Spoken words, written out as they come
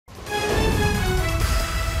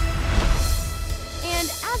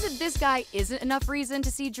guy isn't enough reason to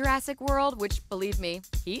see Jurassic World, which, believe me,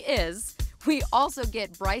 he is, we also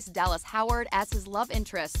get Bryce Dallas Howard as his love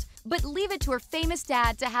interest. But leave it to her famous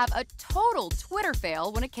dad to have a total Twitter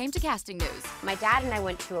fail when it came to casting news. My dad and I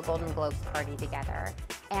went to a Golden Globes party together,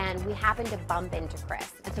 and we happened to bump into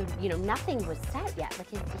Chris. And so, you know, nothing was set yet.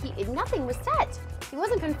 Like, nothing was set. He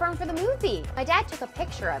wasn't confirmed for the movie. My dad took a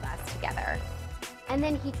picture of us together, and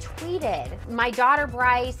then he tweeted, "My daughter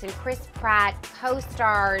Bryce and Chris Pratt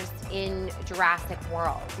co-stars in Jurassic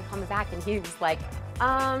World." He called me back and he was like,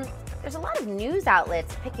 there's a lot of news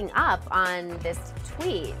outlets picking up on this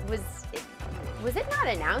tweet. Was it not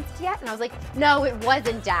announced yet? And I was like, no, it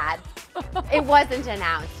wasn't, Dad. It wasn't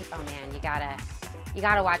announced. Oh man, you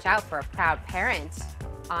gotta watch out for a proud parent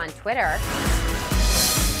on Twitter.